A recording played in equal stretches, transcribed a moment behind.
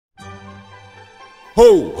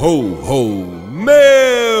Ho, ho, ho!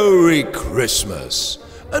 Merry Christmas!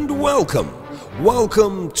 And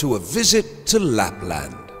welcome to a visit to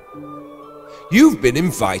Lapland. You've been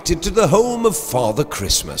invited to the home of Father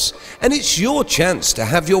Christmas, and it's your chance to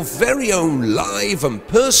have your very own live and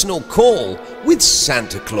personal call with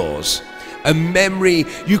Santa Claus. A memory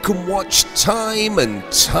you can watch time and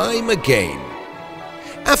time again.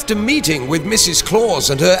 After meeting with Mrs.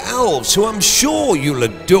 Claus and her elves, who I'm sure you'll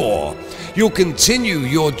adore, you'll continue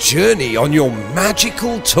your journey on your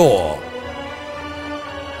magical tour.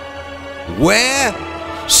 Where?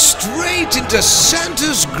 Straight into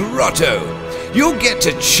Santa's grotto. You'll get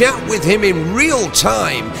to chat with him in real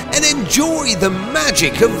time and enjoy the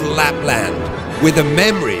magic of Lapland with a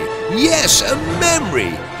memory, yes, a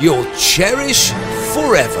memory you'll cherish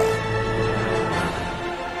forever.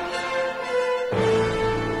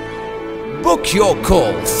 Book your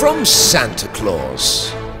call from Santa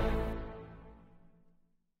Claus.